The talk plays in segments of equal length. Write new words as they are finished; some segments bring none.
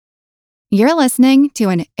You're listening to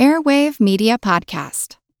an Airwave Media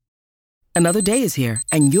Podcast. Another day is here,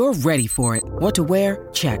 and you're ready for it. What to wear?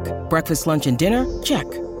 Check. Breakfast, lunch, and dinner? Check.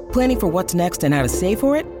 Planning for what's next and how to save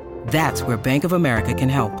for it? That's where Bank of America can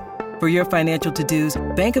help. For your financial to-dos,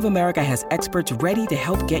 Bank of America has experts ready to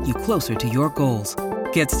help get you closer to your goals.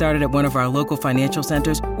 Get started at one of our local financial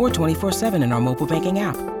centers or 24/7 in our mobile banking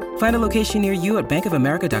app. Find a location near you at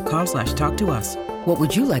bankofamerica.com/talktous. What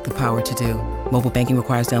would you like the power to do? Mobile banking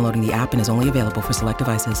requires downloading the app and is only available for select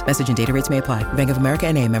devices. Message and data rates may apply. Bank of America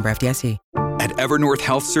N.A., member FDIC. At Evernorth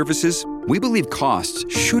Health Services, we believe costs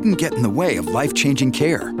shouldn't get in the way of life-changing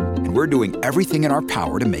care, and we're doing everything in our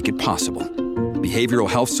power to make it possible. Behavioral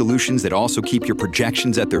health solutions that also keep your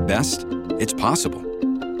projections at their best? It's possible.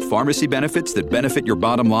 Pharmacy benefits that benefit your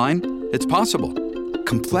bottom line? It's possible.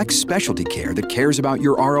 Complex specialty care that cares about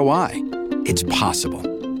your ROI? It's possible.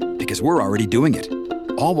 Because we're already doing it.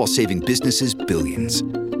 All while saving businesses billions.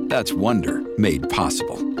 That's Wonder made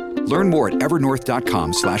possible. Learn more at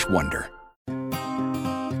evernorth.com/wonder.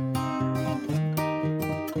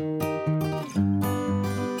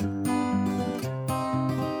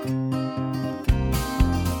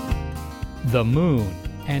 The moon,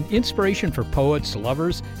 an inspiration for poets,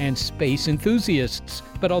 lovers, and space enthusiasts.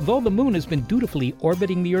 But although the moon has been dutifully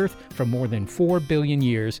orbiting the Earth for more than 4 billion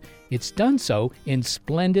years, it's done so in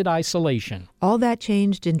splendid isolation. All that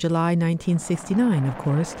changed in July 1969, of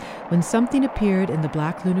course, when something appeared in the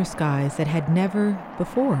black lunar skies that had never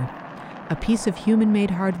before. A piece of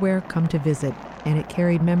human-made hardware come to visit, and it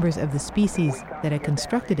carried members of the species that had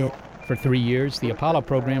constructed it. For 3 years, the Apollo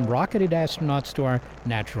program rocketed astronauts to our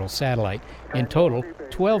natural satellite. In total,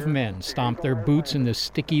 12 men stomped their boots in the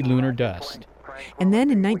sticky lunar dust. And then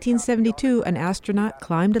in 1972, an astronaut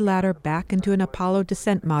climbed a ladder back into an Apollo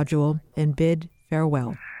descent module and bid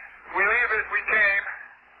farewell. We leave as we came,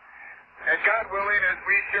 and God willing, as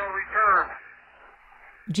we shall return.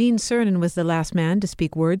 Gene Cernan was the last man to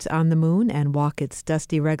speak words on the moon and walk its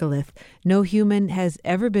dusty regolith. No human has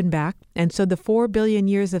ever been back, and so the 4 billion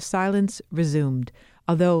years of silence resumed,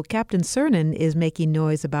 although Captain Cernan is making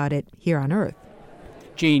noise about it here on Earth.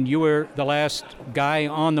 Gene, you were the last guy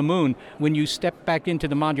on the moon. When you stepped back into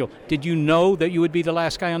the module, did you know that you would be the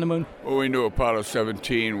last guy on the moon? Well, we knew Apollo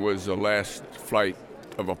 17 was the last flight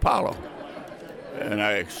of Apollo. And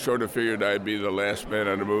I sort of figured I'd be the last man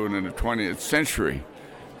on the moon in the 20th century.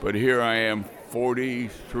 But here I am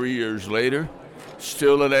 43 years later,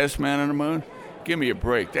 still the last man on the moon. Give me a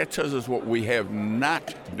break. That tells us what we have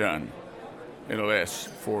not done in the last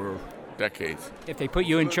 4 decades. If they put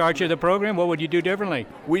you in charge of the program, what would you do differently?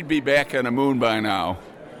 We'd be back on the moon by now.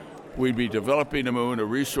 We'd be developing the moon, the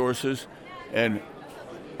resources, and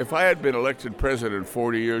if I had been elected president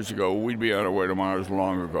 40 years ago, we'd be on our way to Mars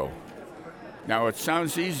long ago. Now, it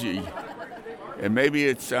sounds easy, and maybe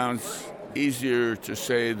it sounds easier to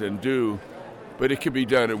say than do, but it could be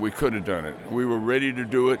done, and we could have done it. We were ready to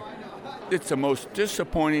do it. It's the most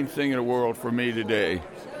disappointing thing in the world for me today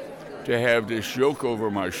to have this yoke over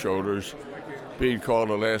my shoulders being called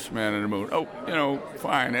the last man on the moon. Oh,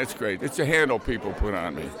 fine, that's great. It's a handle people put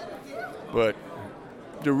on me. But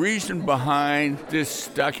the reason behind this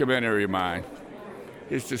documentary of mine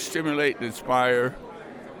is to stimulate and inspire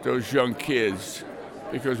those young kids,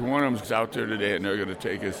 because one of them's out there today and they're going to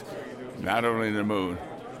take us not only to the moon.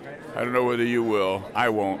 I don't know whether you will, I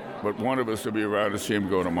won't, but one of us will be around to see him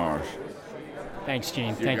go to Mars. Thanks,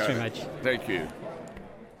 Gene. Thanks very much. Thank you.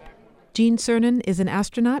 Gene Cernan is an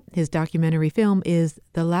astronaut. His documentary film is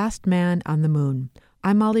The Last Man on the Moon.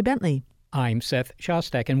 I'm Molly Bentley. I'm Seth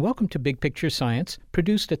Shostak, and welcome to Big Picture Science,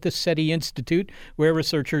 produced at the SETI Institute, where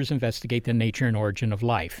researchers investigate the nature and origin of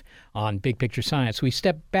life. On Big Picture Science, we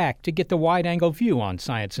step back to get the wide-angle view on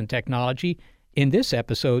science and technology. In this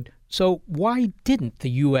episode, so why didn't the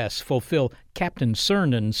U.S. fulfill Captain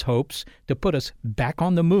Cernan's hopes to put us back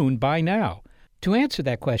on the moon by now? To answer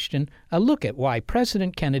that question, a look at why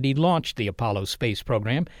President Kennedy launched the Apollo space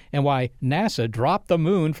program and why NASA dropped the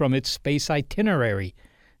moon from its space itinerary.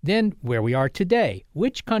 Then, where we are today,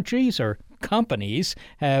 which countries or companies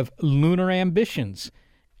have lunar ambitions,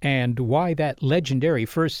 and why that legendary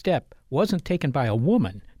first step wasn't taken by a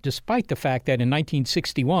woman, despite the fact that in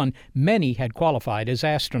 1961 many had qualified as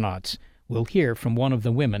astronauts. We'll hear from one of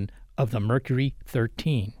the women of the Mercury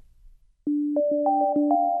 13.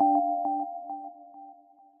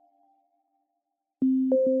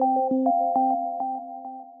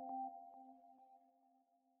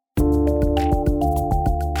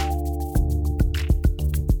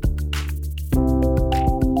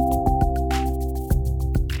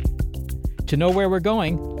 To know where we're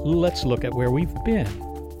going, let's look at where we've been.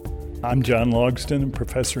 I'm John Logsdon,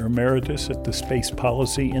 professor emeritus at the Space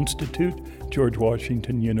Policy Institute, George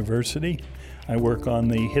Washington University. I work on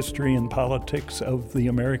the history and politics of the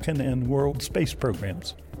American and world space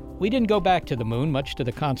programs. We didn't go back to the moon, much to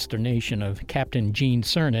the consternation of Captain Gene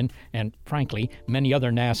Cernan and, frankly, many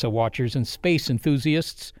other NASA watchers and space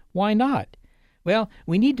enthusiasts. Why not? Well,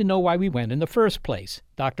 we need to know why we went in the first place.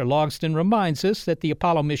 Dr. Logsdon reminds us that the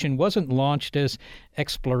Apollo mission wasn't launched as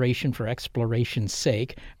exploration for exploration's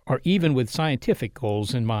sake, or even with scientific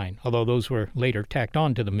goals in mind, although those were later tacked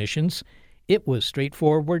on to the missions. It was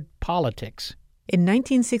straightforward politics. In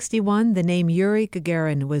 1961, the name Yuri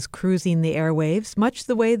Gagarin was cruising the airwaves, much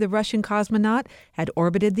the way the Russian cosmonaut had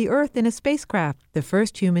orbited the Earth in a spacecraft, the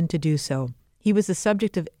first human to do so. He was the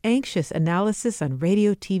subject of anxious analysis on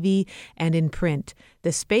radio, TV, and in print.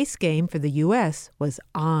 The space game for the U.S. was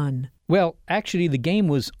on. Well, actually, the game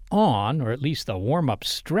was on, or at least the warm-up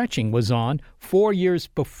stretching was on, 4 years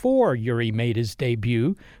before Yuri made his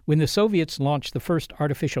debut, when the Soviets launched the first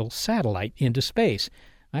artificial satellite into space.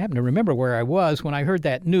 I happen to remember where I was when I heard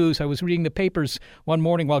that news. I was reading the papers one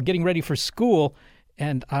morning while getting ready for school,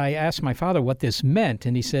 and I asked my father what this meant,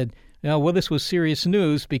 and he said, well, this was serious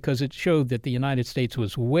news because it showed that the United States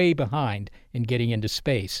was way behind in getting into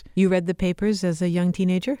space. You read the papers as a young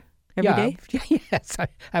teenager every day? Yes,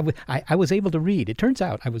 I was able to read. It turns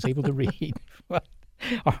out I was able to read.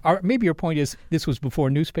 Or maybe your point is this was before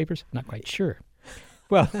newspapers? Not quite sure.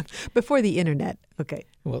 Well, before the internet. Okay.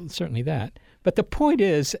 Well, certainly that. But the point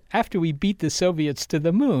is, after we beat the Soviets to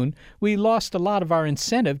the moon, we lost a lot of our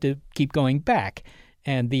incentive to keep going back.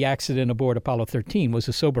 And the accident aboard Apollo 13 was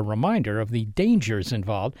a sober reminder of the dangers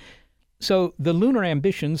involved. So the lunar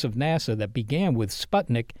ambitions of NASA that began with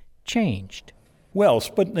Sputnik changed. Well,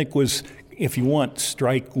 Sputnik was, if you want,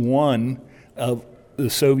 strike one of the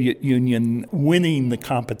Soviet Union winning the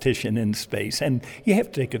competition in space. And you have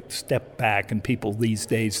to take a step back, and people these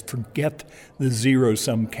days forget the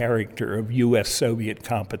zero-sum character of U.S.-Soviet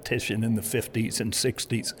competition in the 50s and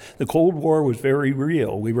 60s. The Cold War was very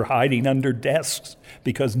real. We were hiding under desks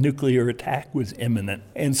because nuclear attack was imminent.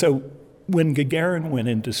 And so when Gagarin went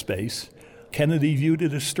into space, Kennedy viewed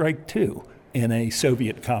it as strike two in a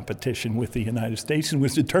Soviet competition with the United States and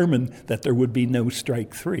was determined that there would be no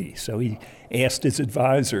strike three. So he asked his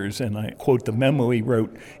advisors, and I quote the memo he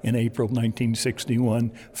wrote in April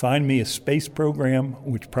 1961, "Find me a space program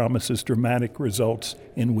which promises dramatic results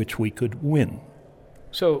in which we could win."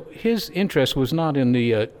 So his interest was not in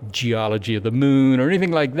the geology of the moon or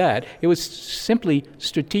anything like that. It was simply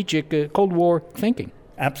strategic Cold War thinking.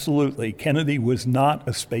 Absolutely. Kennedy was not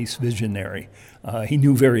a space visionary. He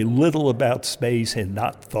knew very little about space, had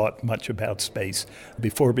not thought much about space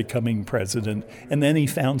before becoming president. And then he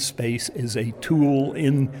found space as a tool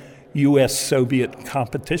in U.S.-Soviet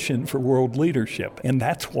competition for world leadership. And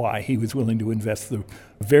that's why he was willing to invest the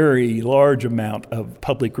very large amount of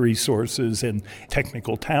public resources and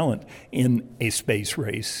technical talent in a space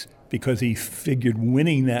race, because he figured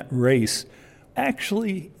winning that race,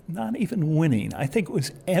 actually not even winning, I think it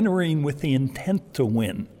was entering with the intent to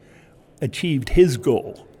win, achieved his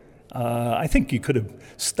goal. I think you could have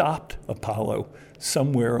stopped Apollo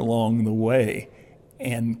somewhere along the way,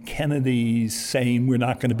 and Kennedy's saying we're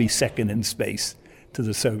not going to be second in space to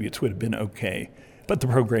the Soviets would have been okay. But the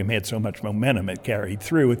program had so much momentum it carried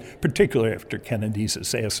through, particularly after Kennedy's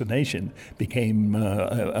assassination became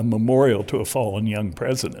a memorial to a fallen young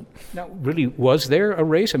president. Now, really, was there a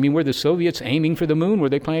race? I mean, were the Soviets aiming for the moon? Were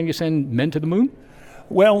they planning to send men to the moon?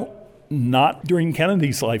 Well, not during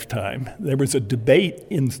Kennedy's lifetime. There was a debate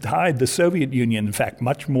inside the Soviet Union, in fact,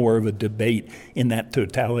 much more of a debate in that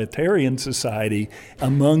totalitarian society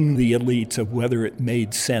among the elites of whether it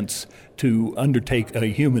made sense to undertake a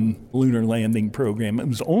human lunar landing program. It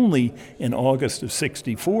was only in August of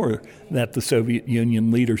 '64 that the Soviet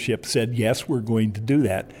Union leadership said, yes, we're going to do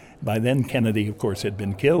that. By then, Kennedy, of course, had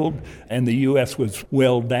been killed, and the U.S. was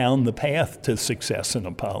well down the path to success in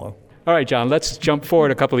Apollo. All right, John, let's jump forward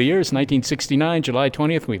a couple of years. 1969, July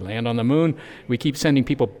 20th, we land on the moon. We keep sending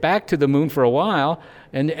people back to the moon for a while,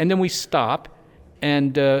 and then we stop.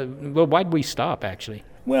 And, well, why did we stop, actually?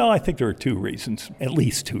 Well, I think there are two reasons, at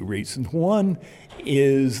least two reasons. One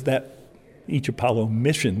is that each Apollo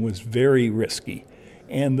mission was very risky.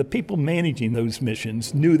 And the people managing those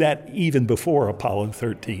missions knew that even before Apollo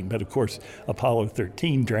 13. But of course, Apollo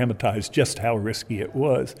 13 dramatized just how risky it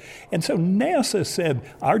was. And so NASA said,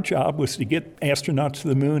 our job was to get astronauts to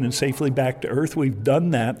the moon and safely back to Earth. We've done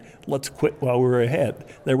that. Let's quit while we're ahead.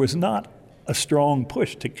 There was not a strong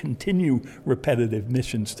push to continue repetitive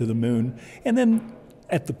missions to the moon. And then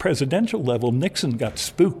At the presidential level, Nixon got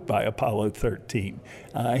spooked by Apollo 13.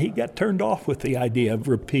 He got turned off with the idea of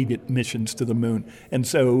repeated missions to the moon. And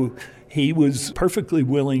so he was perfectly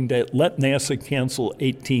willing to let NASA cancel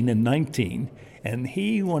 18 and 19, and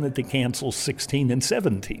he wanted to cancel 16 and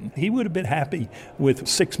 17. He would have been happy with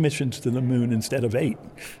 6 missions to the moon instead of 8.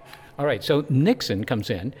 All right, so Nixon comes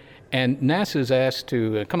in, and NASA's asked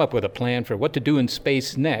to come up with a plan for what to do in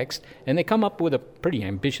space next, and they come up with a pretty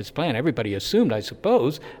ambitious plan. Everybody assumed, I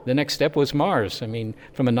suppose, the next step was Mars. I mean,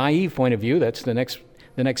 from a naive point of view, that's the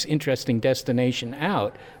next interesting destination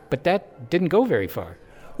out, but that didn't go very far.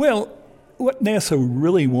 Well, what NASA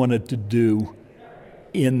really wanted to do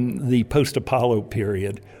in the post-Apollo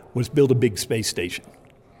period was build a big space station.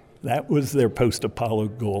 That was their post-Apollo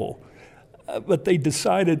goal. But they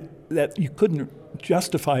decided that you couldn't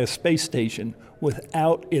justify a space station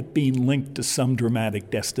without it being linked to some dramatic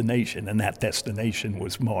destination, and that destination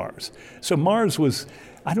was Mars. So Mars was,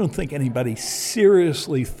 I don't think anybody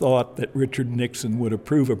seriously thought that Richard Nixon would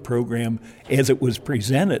approve a program as it was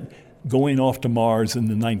presented going off to Mars in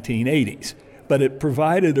the 1980s. But it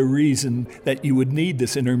provided a reason that you would need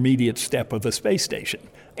this intermediate step of a space station.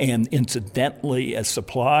 And incidentally, a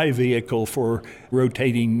supply vehicle for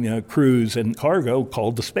rotating crews and cargo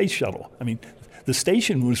called the Space Shuttle. I mean, the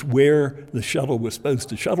station was where the shuttle was supposed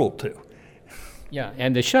to shuttle to. Yeah,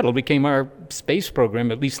 and the shuttle became our space program,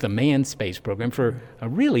 at least the manned space program, for a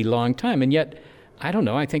really long time. And yet, I don't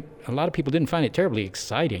know, I think a lot of people didn't find it terribly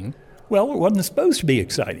exciting. Well, it wasn't supposed to be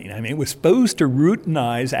exciting. I mean, it was supposed to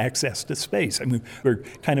routinize access to space. I mean, we're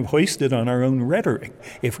kind of hoisted on our own rhetoric.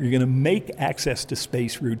 If you're going to make access to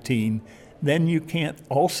space routine, then you can't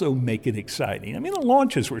also make it exciting. I mean, the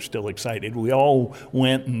launches were still excited. We all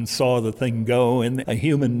went and saw the thing go, and a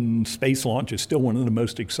human space launch is still one of the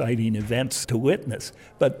most exciting events to witness.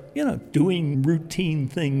 But, doing routine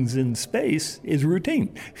things in space is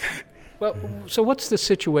routine. Well, so what's the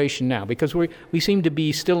situation now? Because we seem to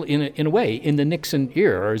be still, in a way, in the Nixon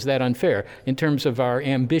era, or is that unfair, in terms of our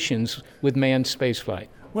ambitions with manned spaceflight?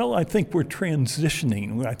 Well, I think we're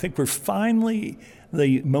transitioning. I think we're finally,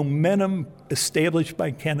 the momentum established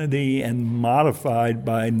by Kennedy and modified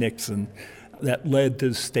by Nixon that led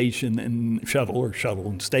to station and shuttle, or shuttle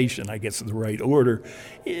and station, I guess is the right order,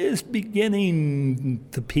 is beginning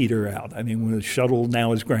to peter out. I mean, when the shuttle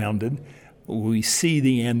now is grounded, we see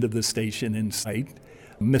the end of the station in sight.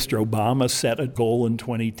 Mr. Obama set a goal in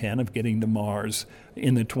 2010 of getting to Mars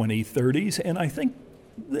in the 2030s, and I think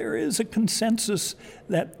there is a consensus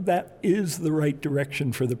that that is the right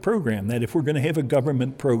direction for the program, that if we're going to have a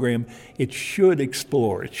government program, it should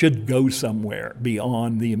explore, it should go somewhere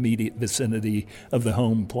beyond the immediate vicinity of the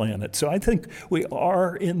home planet. So I think we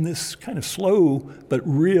are in this kind of slow but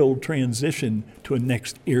real transition to a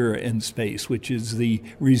next era in space, which is the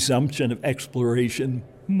resumption of exploration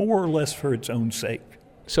more or less for its own sake.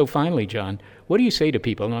 So finally, John, what do you say to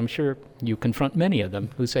people, and I'm sure you confront many of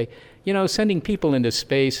them, who say, sending people into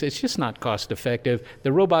space, it's just not cost effective.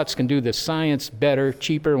 The robots can do the science better,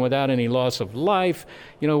 cheaper, and without any loss of life.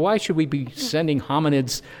 Why should we be sending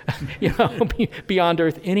hominids, beyond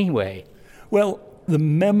Earth anyway? Well, the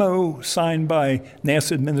memo signed by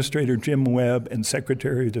NASA Administrator Jim Webb and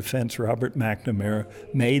Secretary of Defense Robert McNamara,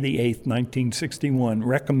 May the 8th, 1961,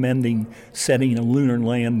 recommending setting a lunar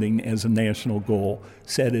landing as a national goal,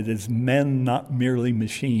 said it is men, not merely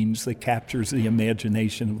machines, that captures the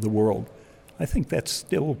imagination of the world. I think that's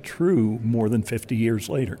still true more than 50 years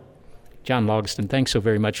later. John Logsdon, thanks so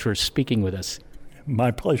very much for speaking with us.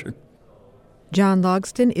 My pleasure. John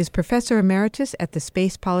Logsdon is Professor Emeritus at the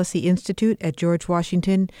Space Policy Institute at George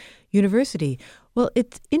Washington University. Well,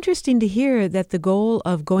 it's interesting to hear that the goal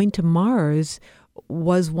of going to Mars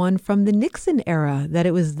was one from the Nixon era, that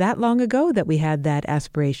it was that long ago that we had that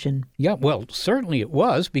aspiration. Yeah, well, certainly it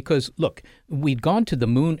was, because, look, we'd gone to the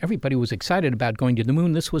moon. Everybody was excited about going to the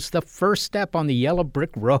moon. This was the first step on the yellow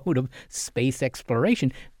brick road of space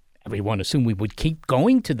exploration. Everyone assumed we would keep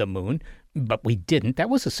going to the moon, but we didn't. That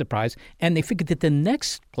was a surprise. And they figured that the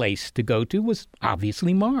next place to go to was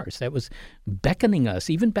obviously Mars. That was beckoning us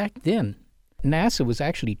even back then. NASA was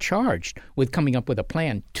actually charged with coming up with a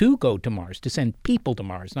plan to go to Mars, to send people to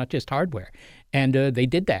Mars, not just hardware. And they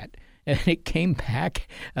did that. And it came back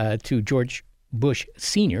to George Bush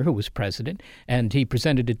Sr., who was president, and he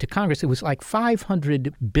presented it to Congress. It was like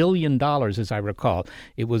 $500 billion, as I recall.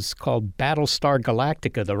 It was called Battlestar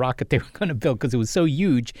Galactica, the rocket they were going to build, because it was so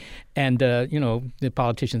huge. And, the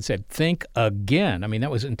politicians said, think again. I mean,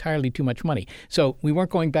 that was entirely too much money. So we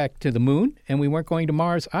weren't going back to the moon, and we weren't going to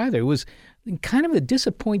Mars either. It was kind of a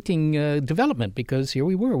disappointing development, because here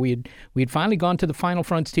we were. We had finally gone to the final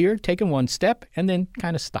frontier, taken one step, and then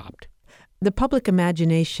kind of stopped. The public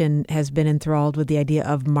imagination has been enthralled with the idea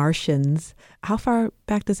of Martians. How far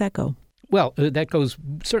back does that go? Well, that goes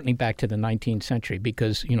certainly back to the 19th century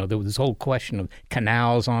because, there was this whole question of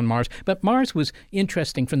canals on Mars. But Mars was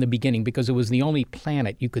interesting from the beginning because it was the only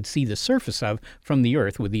planet you could see the surface of from the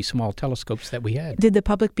Earth with these small telescopes that we had. Did the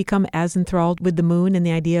public become as enthralled with the moon and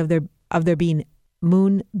the idea of there being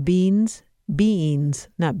moon beings,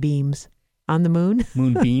 not beams, on the moon?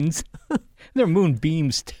 Moonbeams? There are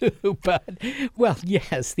moonbeams too, but, well,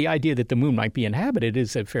 yes, the idea that the moon might be inhabited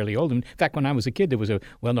is fairly old. In fact, when I was a kid, there was a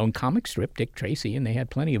well-known comic strip, Dick Tracy, and they had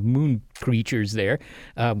plenty of moon creatures there,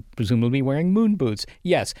 presumably wearing moon boots.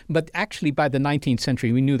 Yes, but actually by the 19th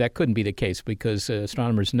century, we knew that couldn't be the case because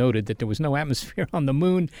astronomers noted that there was no atmosphere on the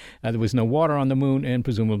moon, there was no water on the moon, and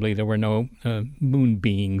presumably there were no moon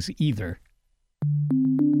beings either.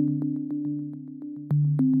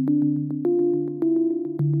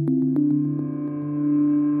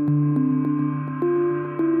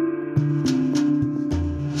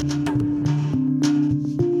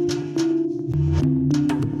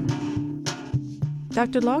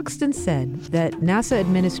 Dr. Logsdon said that NASA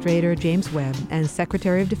Administrator James Webb and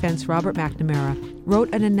Secretary of Defense Robert McNamara wrote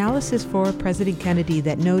an analysis for President Kennedy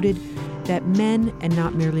that noted that men, and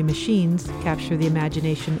not merely machines, capture the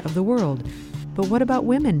imagination of the world. But what about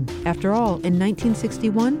women? After all, in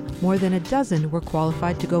 1961, more than a dozen were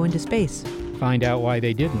qualified to go into space. Find out why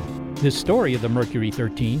they didn't. The story of the Mercury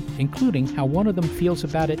 13, including how one of them feels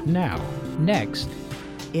about it now. Next.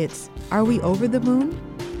 It's Are We Over the Moon?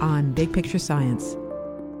 On Big Picture Science.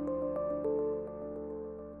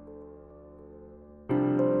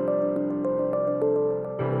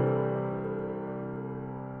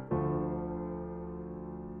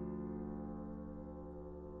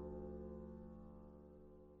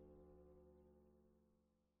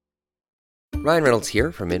 Ryan Reynolds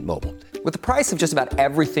here from Mint Mobile. With the price of just about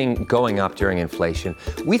everything going up during inflation,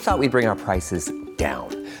 we thought we'd bring our prices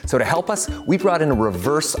down. So to help us, we brought in a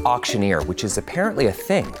reverse auctioneer, which is apparently a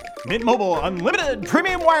thing. Mint Mobile Unlimited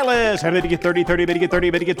Premium Wireless. How to get 30, 30, bit to get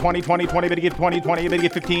 30, bit to get 20, 20, 20, bit to get 20, 20, bit to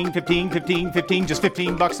get 15, 15, 15, 15, just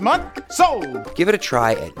 $15 a month? Sold! Give it a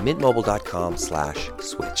try at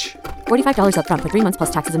mintmobile.com/switch. $45 up front for 3 months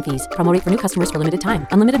plus taxes and fees. Promo rate for new customers for limited time.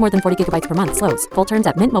 Unlimited more than 40 gigabytes per month. Slows full terms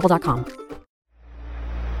at mintmobile.com.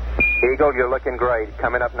 Eagle, you're looking great.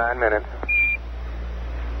 Coming up 9 minutes.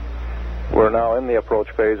 We're now in the approach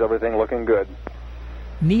phase. Everything looking good.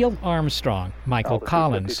 Neil Armstrong, Michael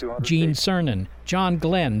Collins, Gene Cernan, John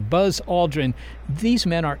Glenn, Buzz Aldrin. These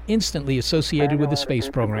men are instantly associated with the space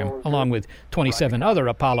program, along with 27 other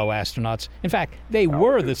Apollo astronauts. In fact, they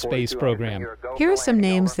were the space program. Here are some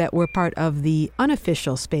names that were part of the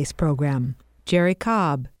unofficial space program. Jerry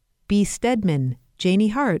Cobb, B. Stedman, Janie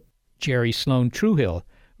Hart, Jerry Sloan Truhill,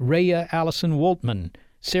 Rhea Allison Woltman,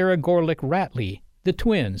 Sarah Gorlick Ratley, the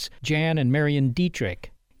twins, Jan and Marion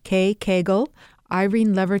Dietrich, Kay Cagle,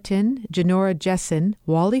 Irene Leverton, Janora Jessen,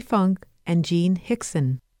 Wally Funk, and Jean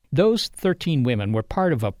Hickson. Those 13 women were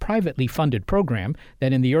part of a privately funded program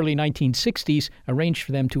that in the early 1960s arranged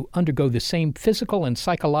for them to undergo the same physical and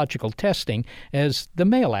psychological testing as the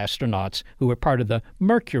male astronauts who were part of the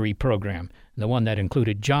Mercury program, the one that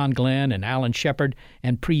included John Glenn and Alan Shepard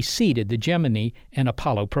and preceded the Gemini and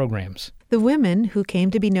Apollo programs. The women, who came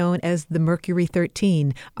to be known as the Mercury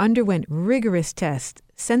 13, underwent rigorous tests,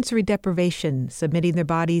 sensory deprivation, submitting their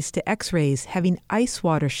bodies to X-rays, having ice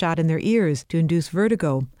water shot in their ears to induce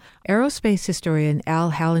vertigo. Aerospace historian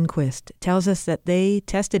Al Hallonquist tells us that they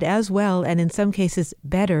tested as well and in some cases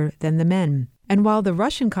better than the men. And while the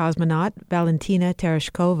Russian cosmonaut Valentina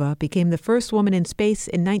Tereshkova became the first woman in space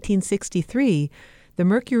in 1963, the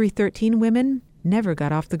Mercury 13 women never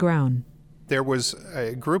got off the ground. There was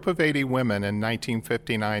a group of 80 women in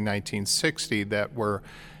 1959-1960 that were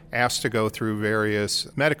asked to go through various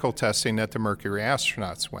medical testing that the Mercury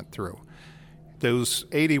astronauts went through. Those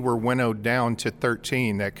 80 were winnowed down to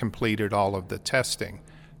 13 that completed all of the testing.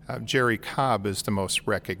 Jerry Cobb is the most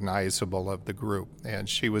recognizable of the group, and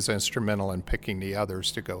she was instrumental in picking the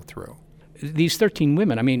others to go through. These 13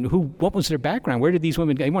 women, what was their background? Where did these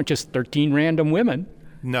women go? They weren't just 13 random women.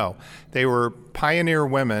 No, they were pioneer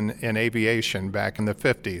women in aviation back in the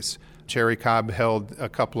 50s. Jerry Cobb held a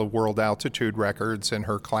couple of world altitude records in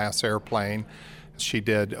her class airplane. She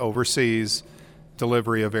did overseas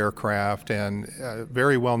delivery of aircraft and a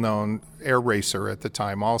very well-known air racer at the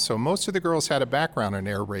time also. Most of the girls had a background in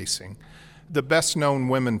air racing. The best-known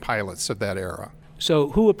women pilots of that era. So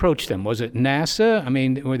who approached them? Was it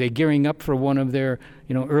NASA? Were they gearing up for one of their,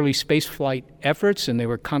 early spaceflight efforts, and they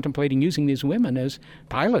were contemplating using these women as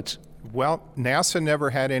pilots? Well, NASA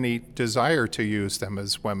never had any desire to use them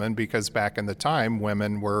as women because back in the time,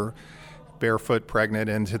 women were barefoot, pregnant,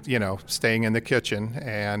 and, staying in the kitchen.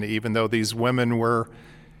 And even though these women were,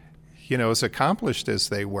 as accomplished as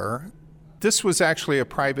they were, this was actually a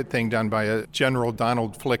private thing done by a General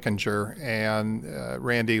Donald Flickinger and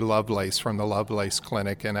Randy Lovelace from the Lovelace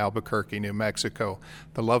Clinic in Albuquerque, New Mexico.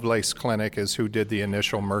 The Lovelace Clinic is who did the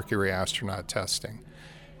initial Mercury astronaut testing.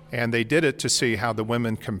 And they did it to see how the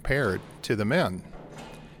women compared to the men.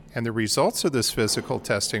 And the results of this physical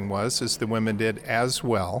testing is the women did as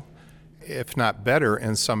well, if not better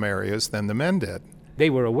in some areas, than the men did. They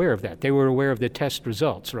were aware of that. They were aware of the test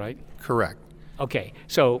results, right? Correct. Okay,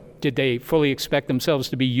 so did they fully expect themselves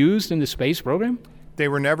to be used in the space program? They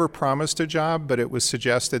were never promised a job, but it was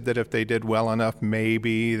suggested that if they did well enough,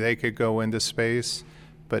 maybe they could go into space.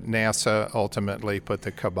 But NASA ultimately put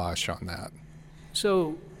the kibosh on that.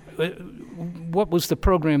 So what was the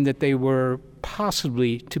program that they were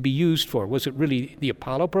possibly to be used for? Was it really the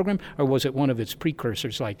Apollo program, or was it one of its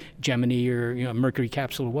precursors like Gemini or Mercury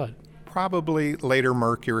capsule or what? Probably later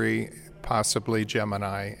Mercury, possibly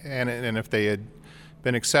Gemini. And if they had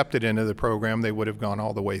been accepted into the program, they would have gone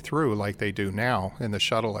all the way through like they do now in the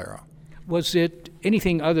shuttle era. Was it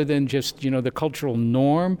anything other than just, the cultural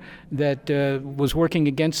norm that was working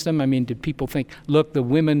against them? I mean, did people think, look, the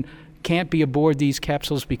women can't be aboard these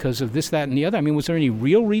capsules because of this, that, and the other? I mean, was there any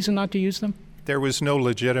real reason not to use them? There was no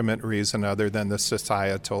legitimate reason other than the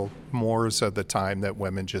societal mores of the time that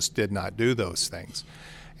women just did not do those things.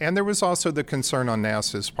 And there was also the concern on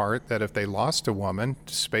NASA's part that if they lost a woman,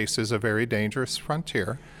 space is a very dangerous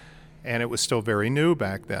frontier, and it was still very new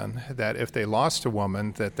back then, that if they lost a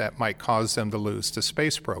woman, that might cause them to lose the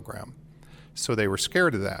space program. So they were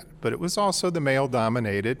scared of that. But it was also the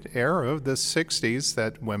male-dominated era of the 60s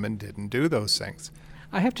that women didn't do those things.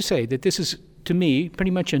 I have to say that this is, to me,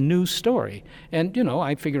 pretty much a new story. And,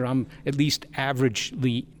 I figure I'm at least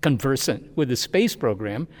averagely conversant with the space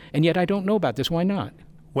program, and yet I don't know about this. Why not?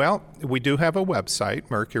 Well, we do have a website,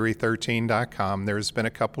 mercury13.com. There's been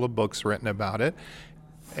a couple of books written about it.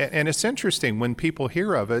 And it's interesting, when people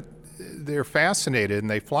hear of it, they're fascinated and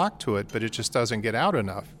they flock to it, but it just doesn't get out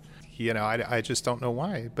enough. I just don't know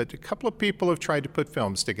why. But a couple of people have tried to put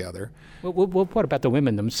films together. Well, what about the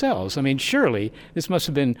women themselves? I mean, surely this must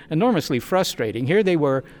have been enormously frustrating. Here they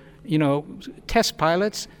were, test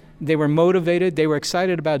pilots. They were motivated. They were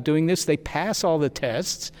excited about doing this. They pass all the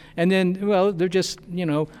tests. And then, they're just,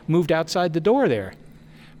 moved outside the door there.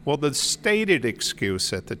 Well, the stated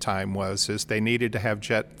excuse at the time is they needed to have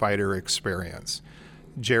jet fighter experience.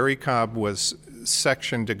 Jerry Cobb was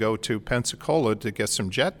sectioned to go to Pensacola to get some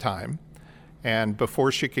jet time. And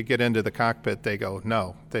before she could get into the cockpit, they go,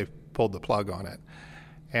 no, they pulled the plug on it.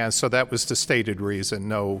 And so that was the stated reason,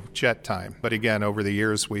 no jet time. But again, over the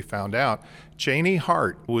years, we found out Janie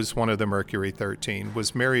Hart, who was one of the Mercury 13,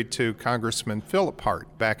 was married to Congressman Philip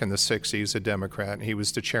Hart back in the 60s, a Democrat, and he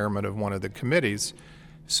was the chairman of one of the committees.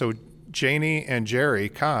 So Janie and Jerry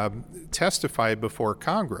Cobb testified before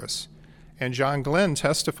Congress, and John Glenn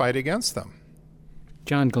testified against them.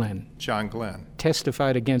 John Glenn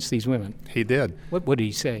testified against these women. He did. What did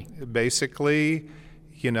he say? Basically,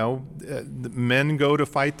 the men go to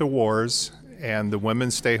fight the wars and the women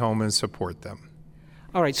stay home and support them.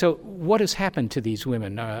 All right, so what has happened to these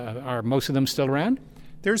women? Are most of them still around?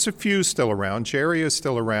 There's a few still around. Jerry is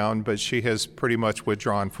still around, but she has pretty much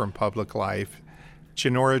withdrawn from public life.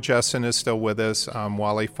 Janora Jessen is still with us.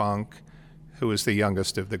 Wally Funk, who is the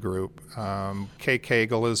youngest of the group. Kay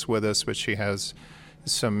Cagle is with us, but she has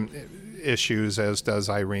some issues, as does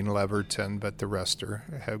Irene Leverton, but the rest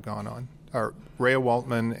have gone on. Rhea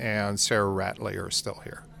Waltman and Sarah Ratley are still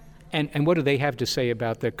here. And what do they have to say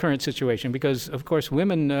about the current situation? Because, of course,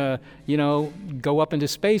 women, go up into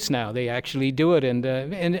space now. They actually do it,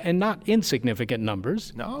 and not insignificant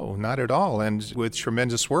numbers. No, not at all. And with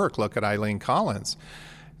tremendous work, look at Eileen Collins.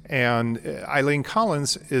 And Eileen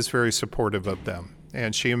Collins is very supportive of them.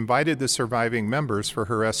 And she invited the surviving members for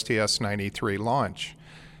her STS-93 launch.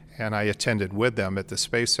 And I attended with them at the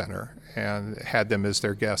Space Center and had them as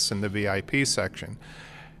their guests in the VIP section.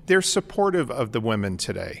 They're supportive of the women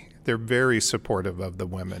today. They're very supportive of the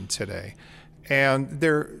women today. And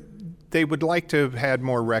they would like to have had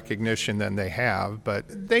more recognition than they have, but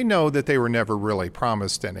they know that they were never really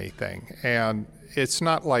promised anything. And it's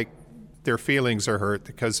not like their feelings are hurt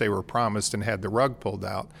because they were promised and had the rug pulled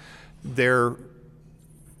out. They're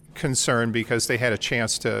concerned because they had a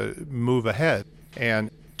chance to move ahead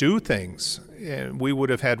and do things. And we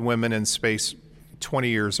would have had women in space 20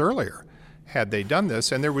 years earlier had they done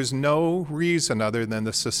this, and there was no reason other than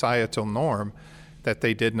the societal norm that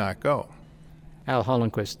they did not go. Al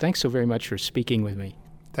Hallonquist, thanks so very much for speaking with me.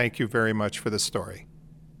 Thank you very much for the story.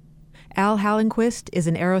 Al Hallonquist is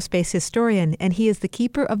an aerospace historian, and he is the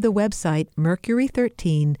keeper of the website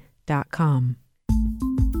Mercury13.com.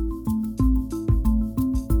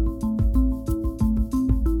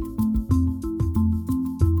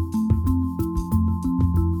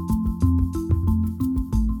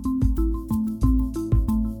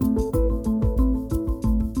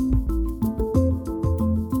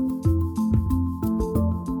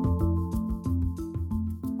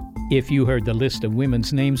 If you heard the list of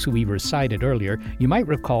women's names we recited earlier, you might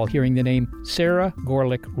recall hearing the name Sarah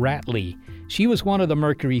Gorlick Ratley. She was one of the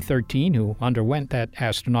Mercury 13 who underwent that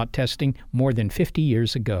astronaut testing more than 50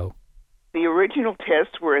 years ago. The original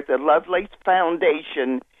tests were at the Lovelace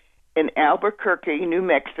Foundation in Albuquerque, New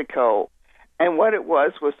Mexico, and what it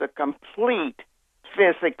was a complete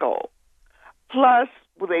physical. Plus,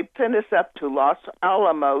 they sent us up to Los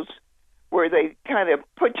Alamos, where they kind of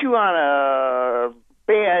put you on a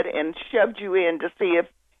bed and shoved you in to see if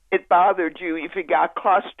it bothered you, if you got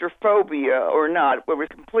claustrophobia or not. It was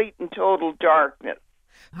complete and total darkness.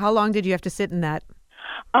 How long did you have to sit in that?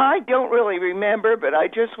 I don't really remember, but I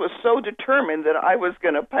just was so determined that I was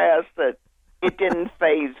going to pass that it didn't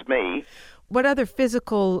faze me. What other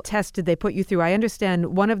physical tests did they put you through? I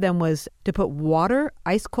understand one of them was to put water,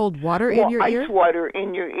 ice-cold water in your ear? Ice water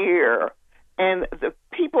in your ear. And the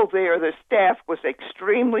people there, the staff, was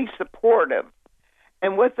extremely supportive.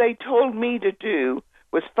 And what they told me to do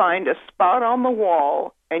was find a spot on the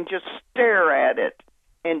wall and just stare at it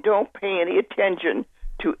and don't pay any attention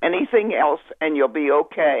to anything else, and you'll be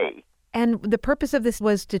okay. And the purpose of this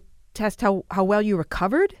was to test how well you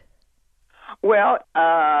recovered? Well,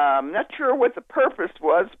 I'm not sure what the purpose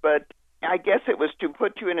was, but I guess it was to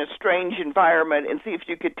put you in a strange environment and see if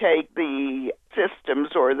you could take the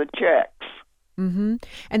systems or the checks. Mm-hmm.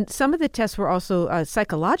 And some of the tests were also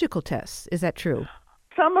psychological tests. Is that true?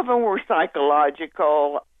 Some of them were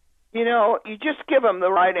psychological. You know, you just give them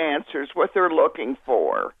the right answers, what they're looking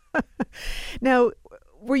for. Now,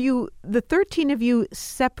 were you, the 13 of you,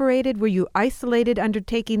 separated? Were you isolated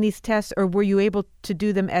undertaking these tests, or were you able to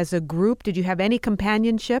do them as a group? Did you have any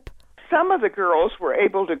companionship? Some of the girls were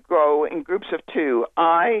able to go in groups of 2.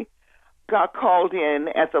 I got called in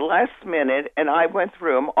at the last minute, and I went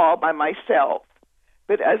through them all by myself.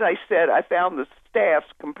 But as I said, I found the staff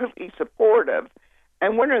completely supportive.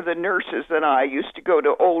 And one of the nurses and I used to go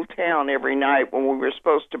to Old Town every night when we were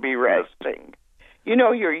supposed to be resting. You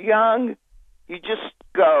know, you're young, you just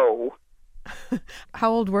go.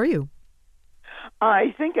 How old were you?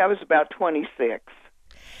 I think I was about 26.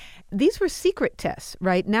 These were secret tests,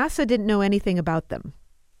 right? NASA didn't know anything about them.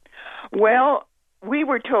 Well, we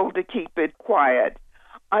were told to keep it quiet.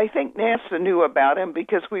 I think NASA knew about them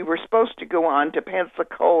because we were supposed to go on to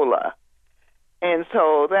Pensacola. And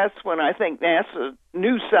so that's when I think NASA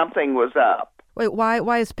knew something was up. Wait,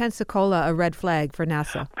 why is Pensacola a red flag for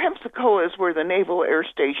NASA? Pensacola is where the Naval Air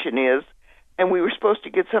Station is, and we were supposed to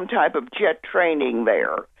get some type of jet training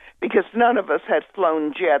there because none of us had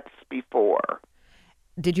flown jets before.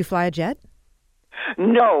 Did you fly a jet?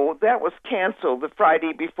 No, that was canceled the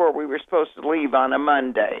Friday before we were supposed to leave on a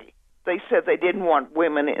Monday. They said they didn't want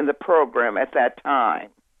women in the program at that time.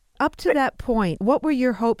 Up to that point, what were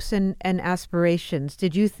your hopes and aspirations?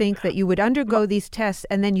 Did you think that you would undergo these tests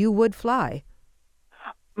and then you would fly?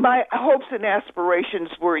 My hopes and aspirations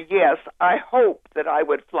were, yes, I hoped that I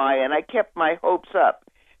would fly, and I kept my hopes up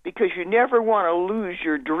because you never want to lose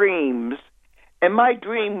your dreams. And my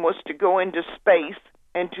dream was to go into space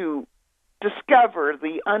and to discover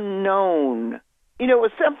the unknown. You know, it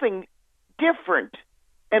was something different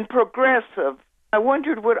and progressive. I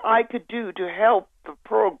wondered what I could do to help the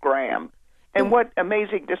program and what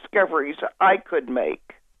amazing discoveries I could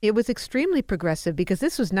make. It was extremely progressive because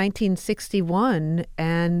this was 1961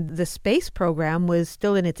 and the space program was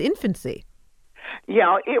still in its infancy.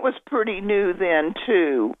 Yeah, it was pretty new then,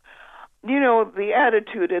 too. You know, the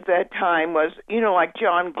attitude at that time was, you know, like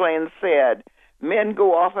John Glenn said, men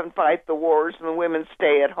go off and fight the wars and the women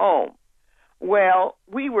stay at home. Well,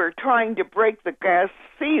 we were trying to break the glass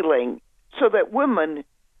ceiling so that women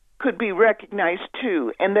could be recognized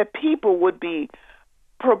too, and that people would be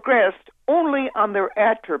progressed only on their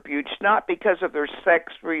attributes, not because of their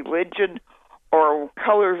sex, religion, or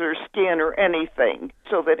color of their skin or anything,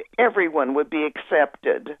 so that everyone would be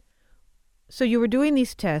accepted. So you were doing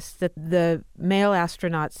these tests that the male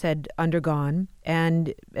astronauts had undergone,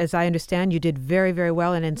 and as I understand, you did very, very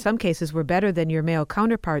well, and in some cases were better than your male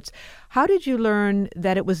counterparts. How did you learn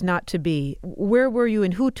that it was not to be? Where were you,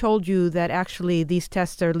 and who told you that actually these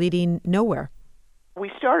tests are leading nowhere?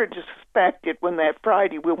 We started to suspect it when that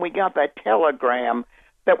Friday, when we got that telegram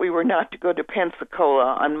that we were not to go to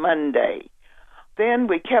Pensacola on Monday. Then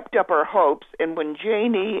we kept up our hopes, and when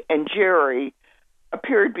Janie and Jerry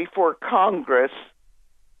appeared before Congress,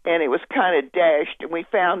 and it was kind of dashed, and we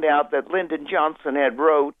found out that Lyndon Johnson had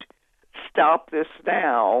wrote, "Stop this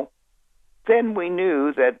now," then we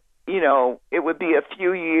knew that, it would be a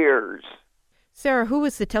few years. Sarah, who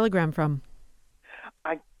was the telegram from?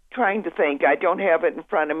 I'm trying to think. I don't have it in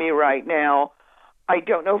front of me right now. I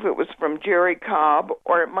don't know if it was from Jerry Cobb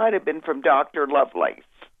or it might have been from Dr. Lovelace.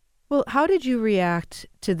 Well, how did you react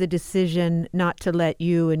to the decision not to let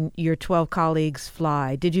you and your 12 colleagues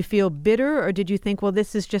fly? Did you feel bitter, or did you think, well,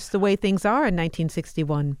 this is just the way things are in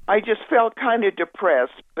 1961? I just felt kind of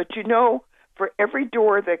depressed. But, for every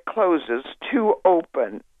door that closes, two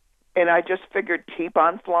open. And I just figured keep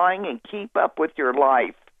on flying and keep up with your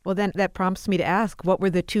life. Well, then that prompts me to ask, what were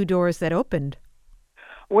the two doors that opened?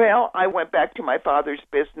 Well, I went back to my father's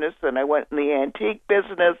business, and I went in the antique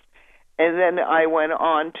business, and then I went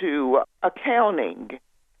on to accounting.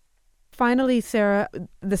 Finally, Sarah,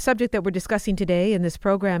 the subject that we're discussing today in this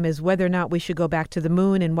program is whether or not we should go back to the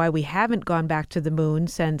moon and why we haven't gone back to the moon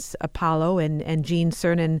since Apollo and Gene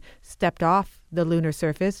Cernan stepped off the lunar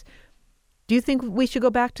surface. Do you think we should go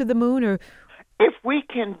back to the moon, or? If we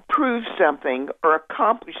can prove something or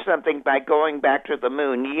accomplish something by going back to the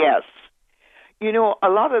moon, yes. A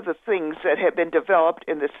lot of the things that have been developed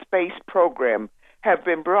in the space program have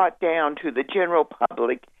been brought down to the general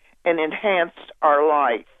public and enhanced our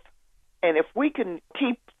life. And if we can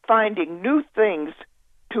keep finding new things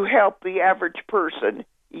to help the average person,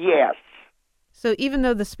 yes. So even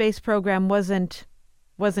though the space program wasn't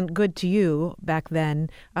good to you back then,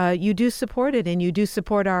 you do support it, and you do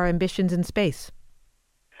support our ambitions in space.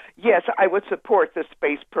 Yes, I would support the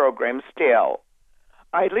space program still.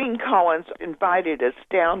 Eileen Collins invited us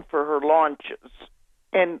down for her launches,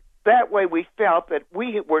 and that way we felt that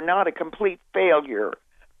we were not a complete failure,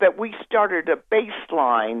 that we started a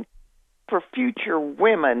baseline for future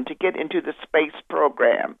women to get into the space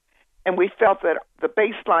program. And we felt that the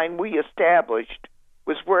baseline we established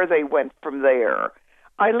was where they went from there.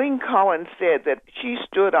 Eileen Collins said that she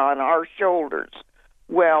stood on our shoulders.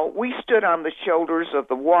 Well, we stood on the shoulders of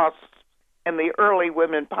the WASPs and the early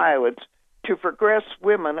women pilots to progress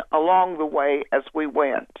women along the way as we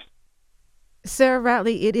went. Sarah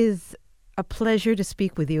Ratley, it is a pleasure to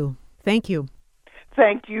speak with you. Thank you.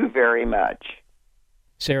 Thank you very much.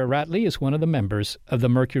 Sarah Ratley is one of the members of the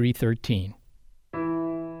Mercury 13.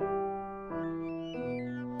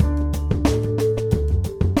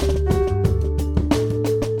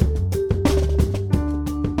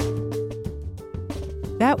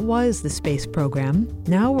 That was the space program.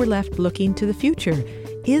 Now we're left looking to the future.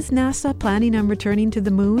 Is NASA planning on returning to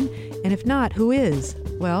the moon? And if not, who is?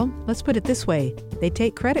 Well, let's put it this way. They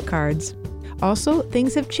take credit cards. Also,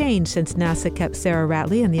 things have changed since NASA kept Sarah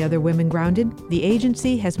Ratley and the other women grounded. The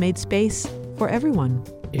agency has made space for everyone.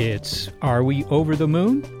 It's Are We Over the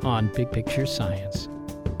Moon? On Big Picture Science.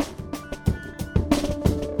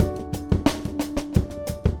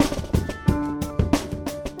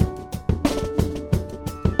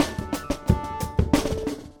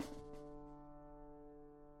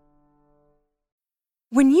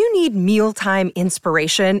 When you need mealtime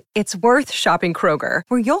inspiration, it's worth shopping Kroger,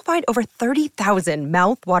 where you'll find over 30,000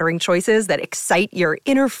 mouth-watering choices that excite your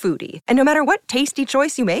inner foodie. And no matter what tasty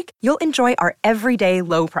choice you make, you'll enjoy our everyday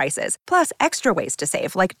low prices, plus extra ways to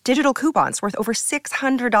save, like digital coupons worth over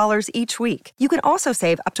 $600 each week. You can also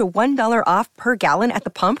save up to $1 off per gallon at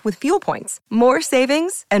the pump with fuel points. More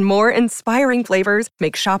savings and more inspiring flavors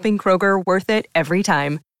make shopping Kroger worth it every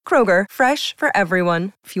time. Kroger, fresh for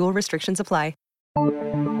everyone. Fuel restrictions apply.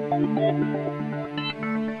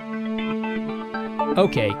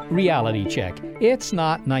 Okay, reality check. It's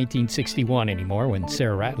not 1961 anymore when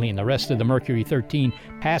Sarah Ratley and the rest of the Mercury 13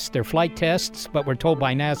 passed their flight tests, but were told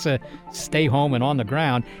by NASA, stay home and on the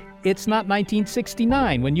ground. It's not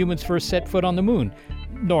 1969 when humans first set foot on the moon.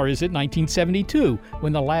 Nor is it 1972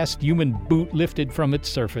 when the last human boot lifted from its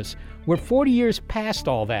surface. We're 40 years past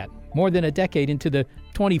all that, more than a decade into the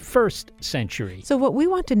 21st century. So what we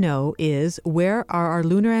want to know is, where are our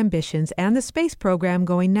lunar ambitions and the space program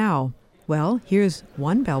going now? Well, here's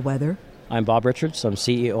one bellwether. I'm Bob Richards. I'm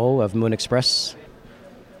CEO of Moon Express.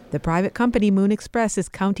 The private company Moon Express is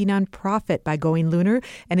counting on profit by going lunar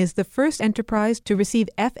and is the first enterprise to receive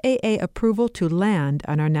FAA approval to land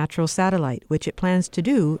on our natural satellite, which it plans to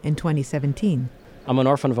do in 2017. I'm an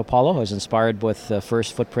orphan of Apollo. I was inspired with the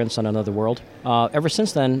first footprints on another world. Ever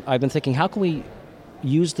since then, I've been thinking, how can we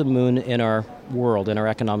use the moon in our world in our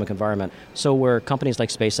economic environment. So where companies like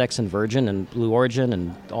SpaceX and Virgin and Blue Origin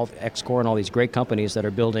and all X-Corp and all these great companies that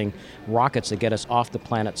are building rockets that get us off the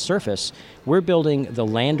planet's surface, we're building the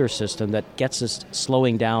lander system that gets us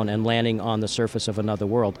slowing down and landing on the surface of another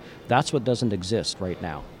world. That's what doesn't exist right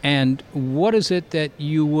now. And what is it that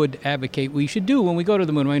you would advocate we should do when we go to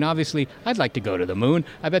the moon? I mean, obviously, I'd like to go to the moon.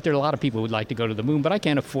 I bet there are a lot of people who would like to go to the moon, but I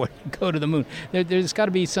can't afford to go to the moon. There's got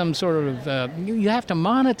to be some sort of, you have to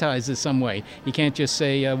monetize this some way. You can't just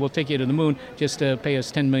say, we'll take you to the moon, just pay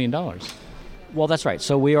us $10 million. Well, that's right.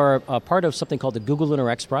 So we are a part of something called the Google Lunar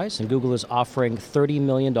X Prize, and Google is offering $30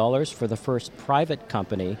 million for the first private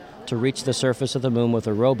company to reach the surface of the moon with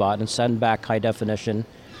a robot and send back high-definition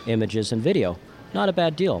images and video. Not a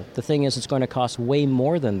bad deal. The thing is, it's going to cost way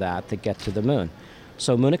more than that to get to the moon.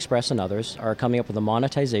 So Moon Express and others are coming up with the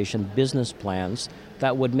monetization business plans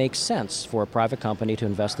that would make sense for a private company to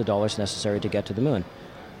invest the dollars necessary to get to the moon.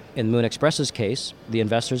 In Moon Express's case, the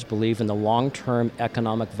investors believe in the long-term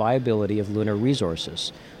economic viability of lunar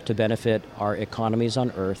resources to benefit our economies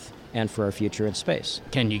on Earth and for our future in space.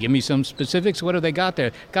 Can you give me some specifics? What have they got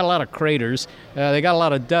there? Got a lot of craters. They got a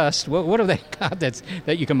lot of dust. What have they got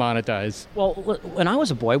that you can monetize? Well, when I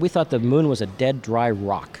was a boy, we thought the moon was a dead, dry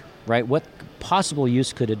rock, right? What possible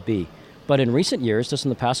use could it be? But in recent years, just in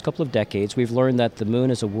the past couple of decades, we've learned that the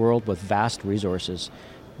moon is a world with vast resources,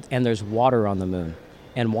 and there's water on the moon.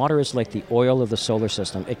 And water is like the oil of the solar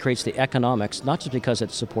system. It creates the economics, not just because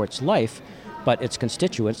it supports life, but its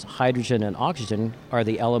constituents, hydrogen and oxygen, are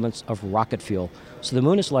the elements of rocket fuel. So the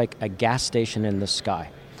moon is like a gas station in the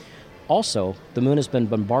sky. Also, the moon has been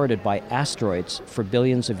bombarded by asteroids for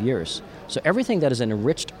billions of years. So everything that is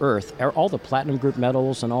enriched Earth, all the platinum group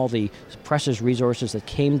metals and all the precious resources that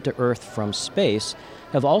came to Earth from space,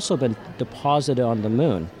 have also been deposited on the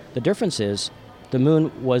moon. The difference is the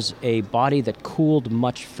moon was a body that cooled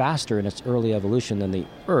much faster in its early evolution than the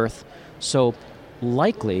Earth. So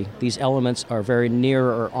likely, these elements are very near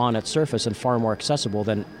or on its surface and far more accessible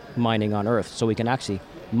than mining on Earth. So we can actually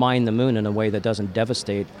mine the moon in a way that doesn't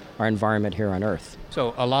devastate our environment here on Earth.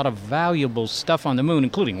 So a lot of valuable stuff on the moon,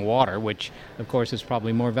 including water, which, of course, is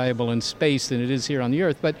probably more valuable in space than it is here on the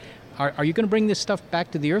Earth. But are you going to bring this stuff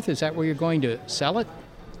back to the Earth? Is that where you're going to sell it?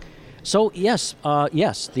 So yes,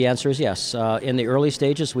 the answer is yes. In the early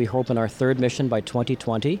stages, we hope in our third mission by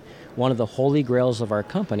 2020, one of the holy grails of our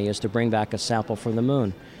company is to bring back a sample from the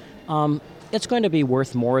moon. It's going to be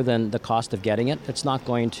worth more than the cost of getting it. It's not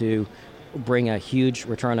going to bring a huge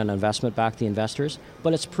return on investment back to the investors,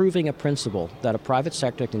 but it's proving a principle that a private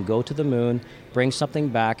sector can go to the moon, bring something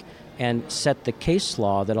back, and set the case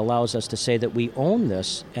law that allows us to say that we own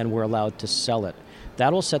this and we're allowed to sell it.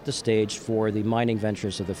 That'll set the stage for the mining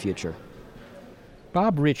ventures of the future.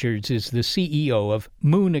 Bob Richards is the CEO of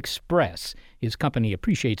Moon Express. His company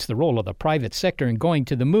appreciates the role of the private sector in going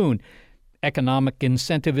to the moon. Economic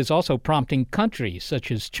incentive is also prompting countries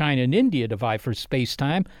such as China and India to vie for space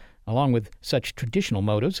time, along with such traditional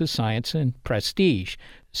motives as science and prestige.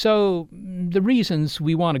 So the reasons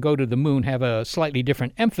we want to go to the moon have a slightly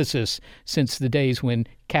different emphasis since the days when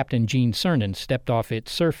Captain Gene Cernan stepped off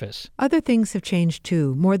its surface. Other things have changed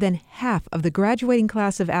too. More than half of the graduating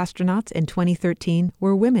class of astronauts in 2013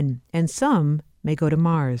 were women, and some may go to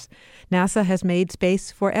Mars. NASA has made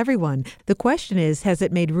space for everyone. The question is, has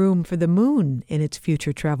it made room for the moon in its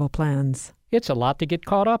future travel plans? It's a lot to get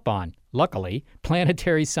caught up on. Luckily,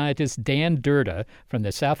 planetary scientist Dan Durda from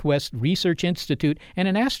the Southwest Research Institute and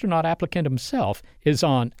an astronaut applicant himself is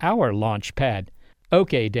on our launch pad.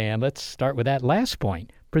 Okay, Dan, let's start with that last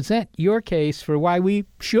point. Present your case for why we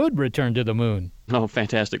should return to the moon. Oh,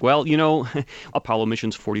 fantastic. Well, Apollo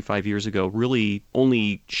missions 45 years ago really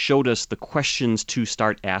only showed us the questions to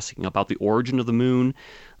start asking about the origin of the moon,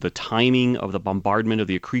 the timing of the bombardment of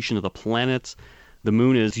the accretion of the planets. The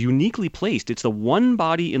moon is uniquely placed. It's the one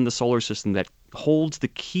body in the solar system that holds the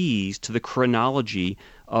keys to the chronology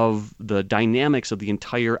of the dynamics of the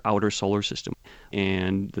entire outer solar system.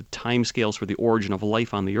 And the timescales for the origin of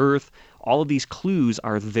life on the Earth, all of these clues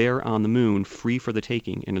are there on the moon, free for the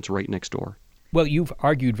taking, and it's right next door. Well, you've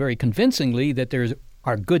argued very convincingly that there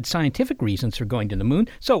are good scientific reasons for going to the moon.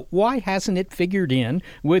 So why hasn't it figured in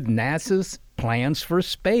with NASA's plans for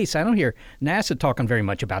space? I don't hear NASA talking very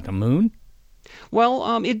much about the moon.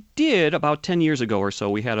 Well, it did about 10 years ago or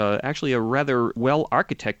so. We had actually a rather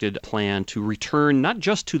well-architected plan to return not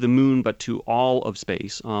just to the moon, but to all of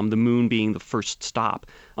space, the moon being the first stop.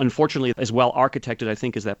 Unfortunately, as well-architected, I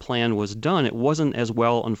think, as that plan was done, it wasn't as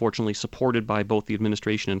well, unfortunately, supported by both the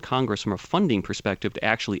administration and Congress from a funding perspective to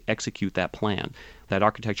actually execute that plan. That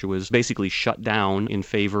architecture was basically shut down in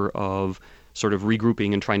favor of sort of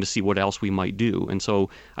regrouping and trying to see what else we might do. And so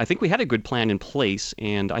I think we had a good plan in place,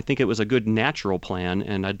 and I think it was a good natural plan,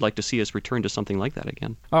 and I'd like to see us return to something like that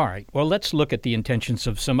again. All right. Well, let's look at the intentions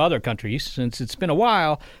of some other countries, since it's been a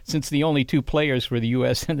while since the only two players were the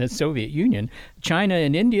U.S. and the Soviet Union. China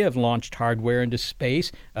and India have launched hardware into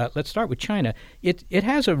space. Let's start with China. It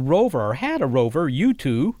has a rover, or had a rover,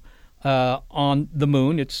 U-2, on the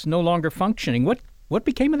moon. It's no longer functioning. What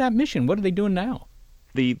became of that mission? What are they doing now?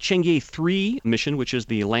 The Chang'e 3 mission, which is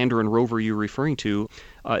the lander and rover you're referring to,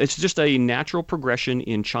 it's just a natural progression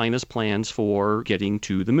in China's plans for getting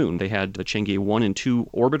to the moon. They had the Chang'e 1 and 2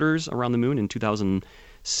 orbiters around the moon in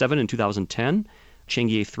 2007 and 2010.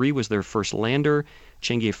 Chang'e 3 was their first lander.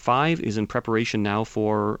 Chang'e 5 is in preparation now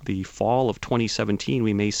for the fall of 2017.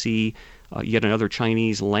 We may see yet another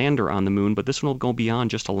Chinese lander on the moon, but this one will go beyond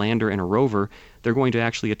just a lander and a rover. They're going to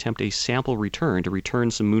actually attempt a sample return, to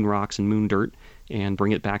return some moon rocks and moon dirt and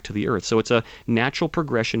bring it back to the Earth. So it's a natural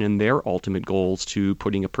progression in their ultimate goals to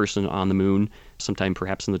putting a person on the moon sometime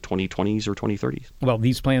perhaps in the 2020s or 2030s. Well,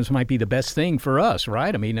 these plans might be the best thing for us,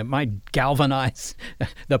 right? I mean, it might galvanize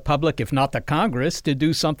the public, if not the Congress, to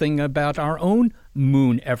do something about our own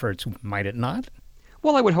moon efforts, might it not?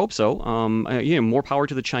 Well, I would hope so. More power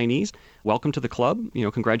to the Chinese. Welcome to the club.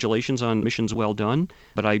 Congratulations on missions well done.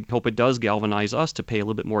 But I hope it does galvanize us to pay a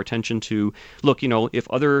little bit more attention to, look, if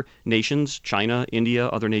other nations, China, India,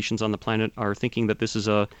 other nations on the planet are thinking that this is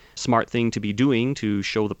a smart thing to be doing to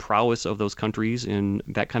show the prowess of those countries in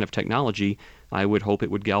that kind of technology, I would hope it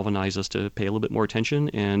would galvanize us to pay a little bit more attention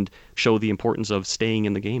and show the importance of staying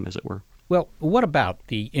in the game, as it were. Well, what about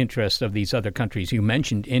the interest of these other countries? You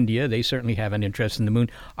mentioned India. They certainly have an interest in the moon.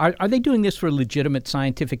 Are they doing this for legitimate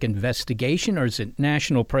scientific investigation, or is it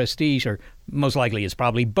national prestige, or most likely it's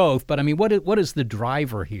probably both? But, I mean, what is the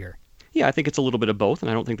driver here? Yeah, I think it's a little bit of both, and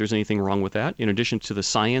I don't think there's anything wrong with that. In addition to the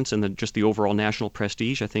science and just the overall national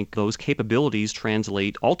prestige, I think those capabilities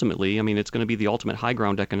translate ultimately. I mean, it's going to be the ultimate high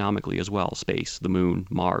ground economically as well: space, the moon,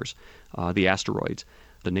 Mars, the asteroids.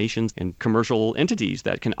 The nations and commercial entities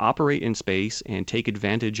that can operate in space and take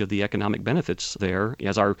advantage of the economic benefits there,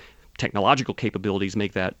 as our technological capabilities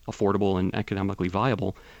make that affordable and economically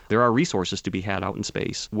viable. There are resources to be had out in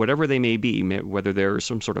space, whatever they may be, whether they're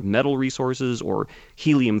some sort of metal resources or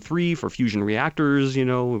helium-3 for fusion reactors,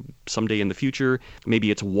 someday in the future.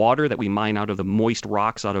 Maybe it's water that we mine out of the moist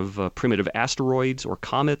rocks out of primitive asteroids or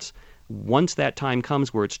comets. Once that time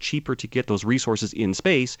comes where it's cheaper to get those resources in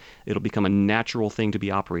space, it'll become a natural thing to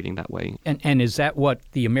be operating that way. And is that what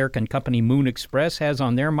the American company Moon Express has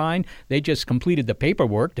on their mind? They just completed the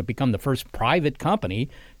paperwork to become the first private company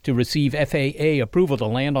to receive FAA approval to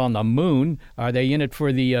land on the moon. Are they in it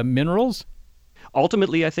for the minerals?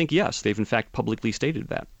 Ultimately, I think yes. They've in fact publicly stated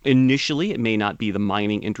that. Initially, it may not be the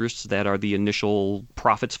mining interests that are the initial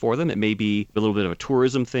profits for them. It may be a little bit of a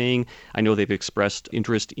tourism thing. I know they've expressed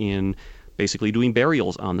interest in basically doing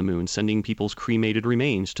burials on the moon, sending people's cremated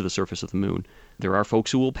remains to the surface of the moon. There are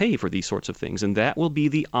folks who will pay for these sorts of things, and that will be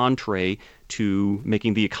the entree to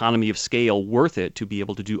making the economy of scale worth it to be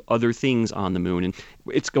able to do other things on the moon. And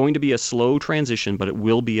it's going to be a slow transition, but it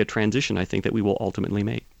will be a transition, I think, that we will ultimately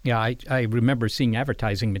make. Yeah, I remember seeing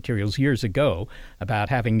advertising materials years ago about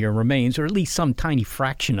having your remains, or at least some tiny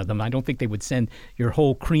fraction of them. I don't think they would send your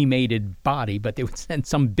whole cremated body, but they would send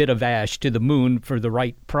some bit of ash to the moon for the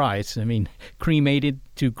right price. I mean, cremated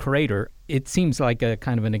to crater. It seems like a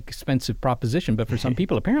kind of an expensive proposition, but for some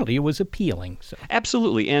people, apparently, it was appealing. So.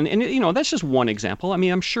 Absolutely. And that's just one example. I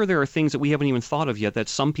mean, I'm sure there are things that we haven't even thought of yet that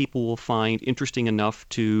some people will find interesting enough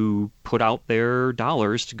to put out their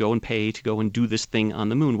dollars to go and pay to go and do this thing on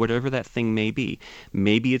the moon, whatever that thing may be.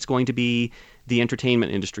 Maybe it's going to be the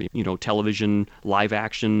entertainment industry, television, live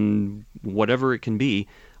action, whatever it can be.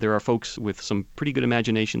 There are folks with some pretty good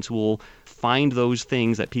imaginations who will find those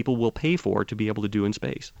things that people will pay for to be able to do in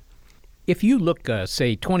space. If you look,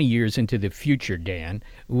 say, 20 years into the future, Dan,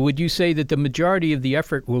 would you say that the majority of the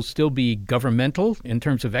effort will still be governmental in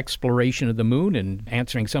terms of exploration of the moon and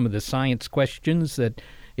answering some of the science questions that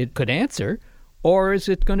it could answer? Or is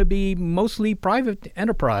it going to be mostly private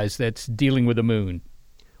enterprise that's dealing with the moon?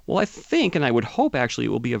 Well, I think, and I would hope actually, it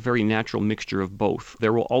will be a very natural mixture of both.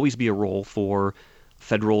 There will always be a role for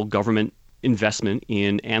federal government investment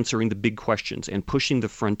in answering the big questions and pushing the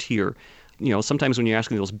frontier. Sometimes when you're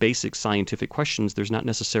asking those basic scientific questions, there's not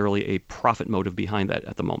necessarily a profit motive behind that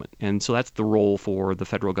at the moment. And so that's the role for the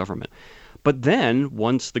federal government. But then,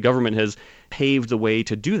 once the government has paved the way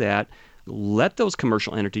to do that, let those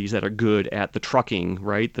commercial entities that are good at the trucking,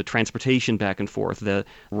 right, the transportation back and forth, the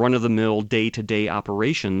run-of-the-mill day-to-day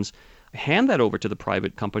operations, hand that over to the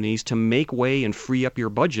private companies to make way and free up your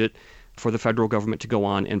budget for the federal government to go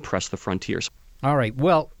on and press the frontiers. All right.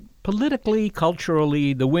 Well, politically,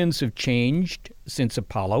 culturally, the winds have changed since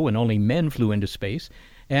Apollo, and only men flew into space.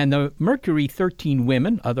 And the Mercury 13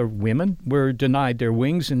 women, other women, were denied their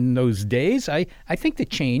wings in those days. I think the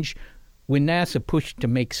change, when NASA pushed to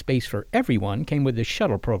make space for everyone, came with the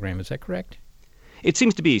shuttle program. Is that correct? It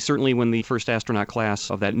seems to be. Certainly when the first astronaut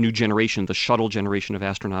class of that new generation, the shuttle generation of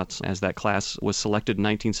astronauts, as that class was selected in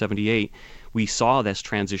 1978, we saw this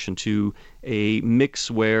transition to a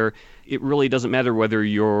mix where it really doesn't matter whether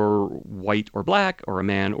you're white or black or a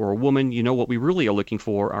man or a woman. You know, what we really are looking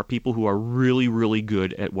for are people who are really, really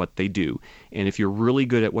good at what they do. And if you're really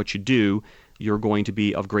good at what you do, you're going to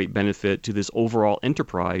be of great benefit to this overall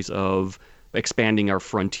enterprise of expanding our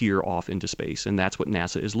frontier off into space, and that's what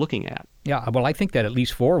NASA is looking at. Yeah, well, I think that at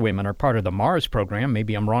least 4 women are part of the Mars program.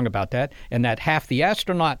 Maybe I'm wrong about that. And that half the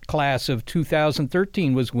astronaut class of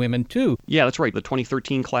 2013 was women, too. Yeah, that's right. The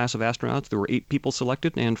 2013 class of astronauts, there were 8 people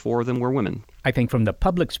selected, and 4 of them were women. I think from the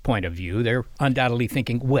public's point of view, they're undoubtedly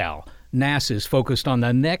thinking, well, NASA's focused on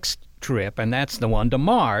the next trip, and that's the one to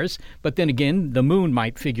Mars. But then again, the moon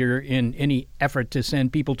might figure in any effort to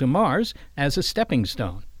send people to Mars as a stepping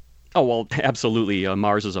stone. Oh, well, absolutely.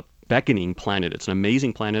 Mars is a beckoning planet. It's an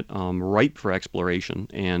amazing planet, ripe for exploration.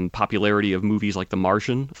 And popularity of movies like The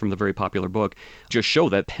Martian, from the very popular book, just show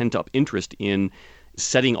that pent-up interest in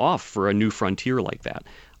setting off for a new frontier like that.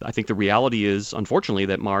 I think the reality is, unfortunately,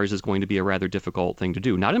 that Mars is going to be a rather difficult thing to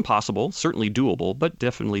do. Not impossible, certainly doable, but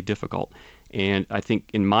definitely difficult. And I think,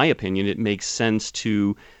 in my opinion, it makes sense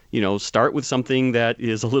to start with something that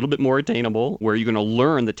is a little bit more attainable, where you're going to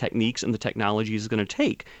learn the techniques and the technologies it's going to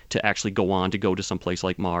take to actually go on to go to some place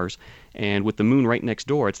like Mars. And with the moon right next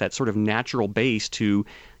door, it's that sort of natural base to,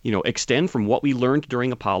 extend from what we learned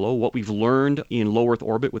during Apollo, what we've learned in low Earth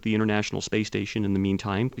orbit with the International Space Station in the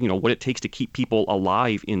meantime, what it takes to keep people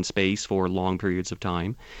alive in space for long periods of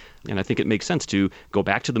time. And I think it makes sense to go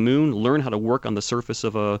back to the moon, learn how to work on the surface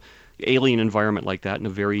of a alien environment like that, in a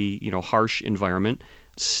very, harsh environment,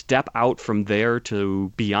 step out from there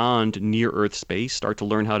to beyond near-Earth space, start to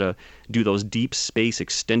learn how to do those deep space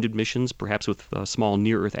extended missions, perhaps with small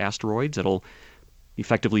near-Earth asteroids that'll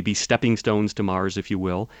effectively be stepping stones to Mars, if you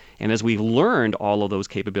will. And as we've learned all of those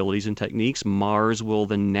capabilities and techniques, Mars will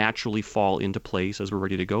then naturally fall into place as we're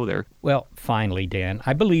ready to go there. Well, finally, Dan,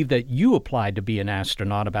 I believe that you applied to be an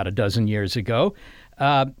astronaut about a dozen years ago.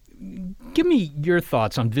 Give me your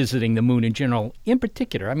thoughts on visiting the moon in general. In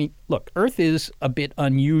particular, I mean, look, Earth is a bit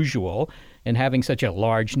unusual in having such a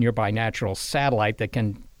large nearby natural satellite that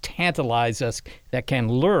can tantalize us, that can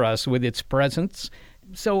lure us with its presence.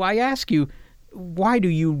 So I ask you, why do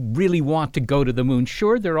you really want to go to the moon?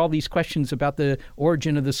 Sure, there are all these questions about the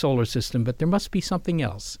origin of the solar system, but there must be something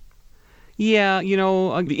else. Yeah,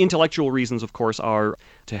 the intellectual reasons, of course, are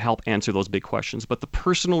to help answer those big questions. But the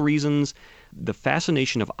personal reasons, the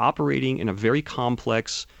fascination of operating in a very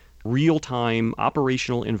complex, real-time,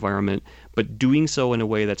 operational environment, but doing so in a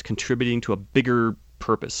way that's contributing to a bigger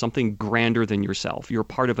purpose, something grander than yourself. You're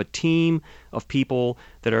part of a team of people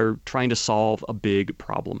that are trying to solve a big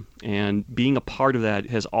problem. And being a part of that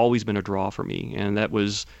has always been a draw for me. And that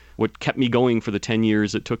was what kept me going for the 10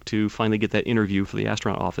 years it took to finally get that interview for the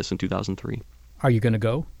astronaut office in 2003. Are you going to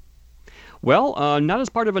go? Well, not as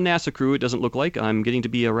part of a NASA crew, it doesn't look like. I'm getting to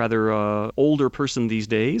be a rather older person these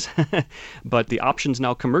days. But the options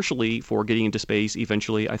now commercially for getting into space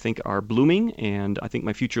eventually, I think, are blooming. And I think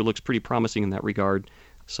my future looks pretty promising in that regard.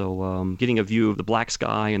 So getting a view of the black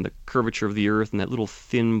sky and the curvature of the Earth and that little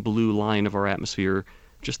thin blue line of our atmosphere,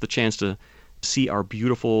 just the chance to see our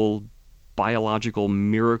beautiful biological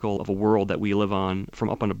miracle of a world that we live on from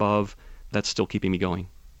up and above, that's still keeping me going.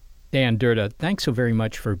 Dan Durda, thanks so very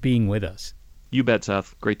much for being with us. You bet,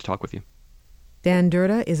 Seth. Great to talk with you. Dan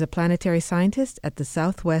Durda is a planetary scientist at the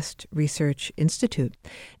Southwest Research Institute.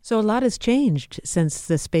 So a lot has changed since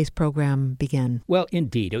the space program began. Well,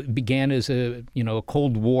 indeed. It began as a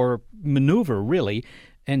Cold War maneuver, really.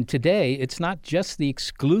 And today, it's not just the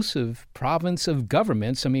exclusive province of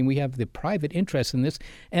governments. I mean, we have the private interest in this,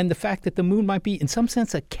 and the fact that the moon might be, in some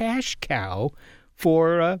sense, a cash cow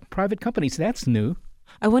for private companies. That's new.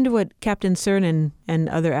 I wonder what Captain Cernan and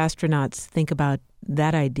other astronauts think about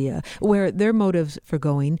that idea, where their motives for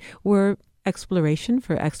going were exploration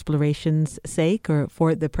for exploration's sake or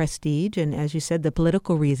for the prestige, and as you said, the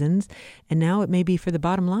political reasons, and now it may be for the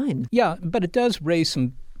bottom line. Yeah, but it does raise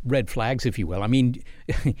some red flags, if you will. I mean,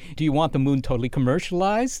 do you want the moon totally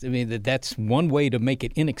commercialized? I mean, that's one way to make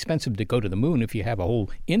it inexpensive to go to the moon if you have a whole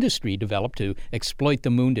industry developed to exploit the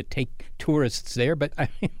moon to take tourists there. But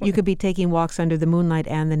you could be taking walks under the moonlight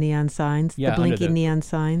and the neon signs, the blinking neon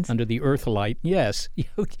signs. Under the earth light, yes.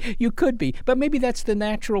 You could be. But maybe that's the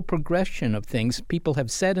natural progression of things. People have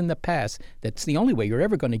said in the past that's the only way you're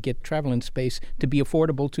ever going to get travel in space to be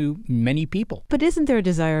affordable to many people. But isn't there a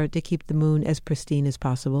desire to keep the moon as pristine as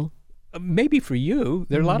possible? Maybe for you.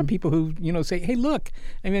 There are a lot of people who, say, hey, look,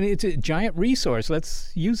 I mean, it's a giant resource.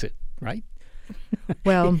 Let's use it, right?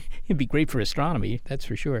 Well, it'd be great for astronomy, that's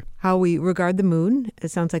for sure. How we regard the moon, it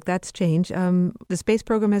sounds like that's changed. The space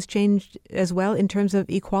program has changed as well in terms of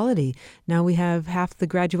equality. Now we have half the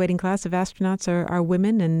graduating class of astronauts are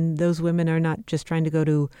women, and those women are not just trying to go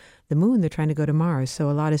to the moon, they're trying to go to Mars. So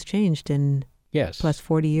a lot has changed in plus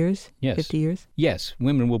 40 years, 50 years? Yes,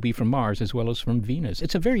 women will be from Mars as well as from Venus.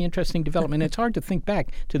 It's a very interesting development. It's hard to think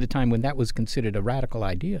back to the time when that was considered a radical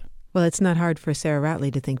idea. Well, it's not hard for Sarah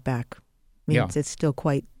Ratley to think back. I mean, it's still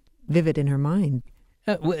quite vivid in her mind.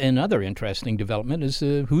 Another interesting development is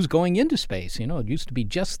who's going into space. It used to be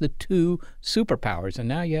just the two superpowers, and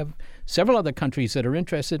now you have several other countries that are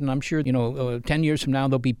interested, and I'm sure, 10 years from now,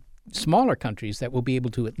 there'll be smaller countries that will be able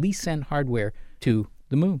to at least send hardware to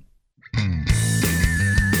the moon.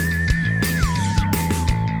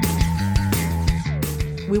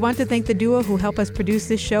 We want to thank the duo who help us produce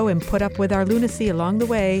this show and put up with our lunacy along the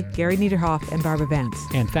way, Gary Niederhoff and Barbara Vance.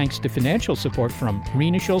 And thanks to financial support from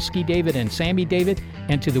Rena Shulsky David and Sammy David,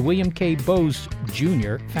 and to the William K. Bowes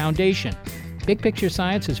Jr. Foundation. Big Picture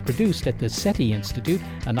Science is produced at the SETI Institute,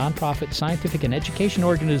 a nonprofit scientific and education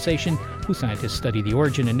organization whose scientists study the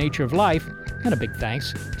origin and nature of life. And a big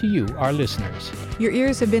thanks to you, our listeners. Your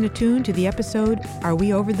ears have been attuned to the episode, Are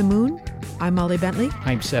We Over the Moon? I'm Molly Bentley.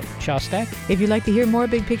 I'm Seth Shostak. If you'd like to hear more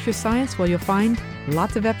Big Picture Science, well, you'll find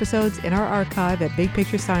lots of episodes in our archive at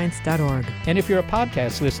bigpicturescience.org. And if you're a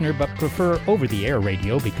podcast listener but prefer over-the-air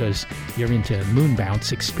radio because you're into moon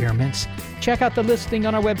bounce experiments, check out the listing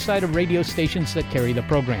on our website of radio stations that carry the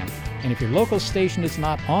program. And if your local station is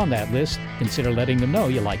not on that list, consider letting them know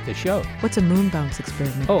you like the show. What's a moon bounce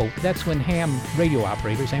experiment? Oh, that's when amateur radio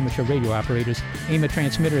operators, aim a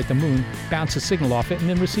transmitter at the moon, bounce a signal off it, and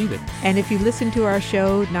then receive it. And if you listen to our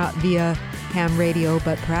show not via ham radio,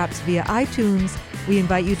 but perhaps via iTunes, we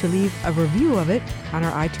invite you to leave a review of it on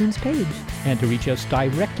our iTunes page. And to reach us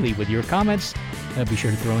directly with your comments, be sure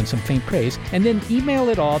to throw in some faint praise, and then email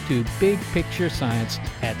it all to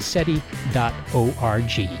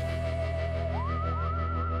bigpicturescience@seti.org.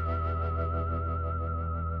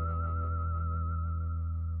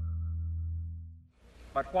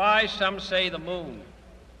 But why, some say, the moon?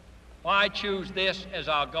 Why choose this as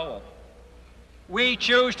our goal? We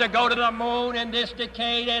choose to go to the moon in this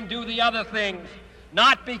decade and do the other things,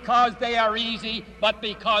 not because they are easy, but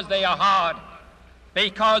because they are hard.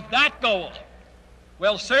 Because that goal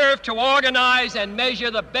will serve to organize and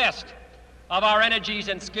measure the best of our energies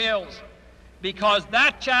and skills. Because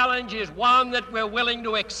that challenge is one that we're willing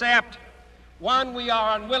to accept, one we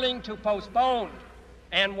are unwilling to postpone,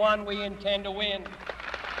 and one we intend to win.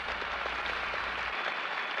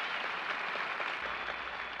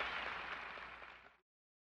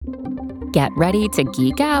 Get ready to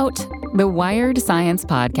geek out. The Wired Science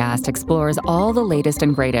Podcast explores all the latest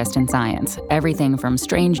and greatest in science. Everything from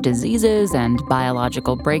strange diseases and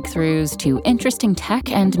biological breakthroughs to interesting tech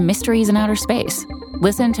and mysteries in outer space.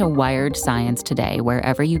 Listen to Wired Science today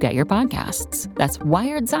wherever you get your podcasts. That's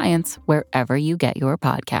Wired Science wherever you get your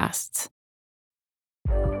podcasts.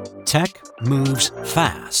 Tech moves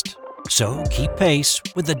fast, so keep pace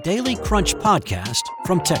with the Daily Crunch podcast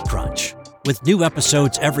from TechCrunch. With new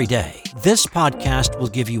episodes every day, this podcast will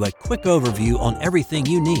give you a quick overview on everything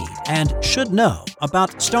you need and should know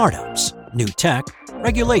about startups, new tech,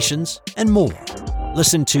 regulations, and more.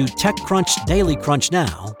 Listen to TechCrunch Daily Crunch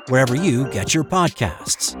now, wherever you get your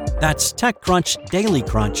podcasts. That's TechCrunch Daily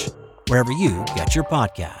Crunch, wherever you get your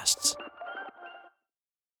podcasts.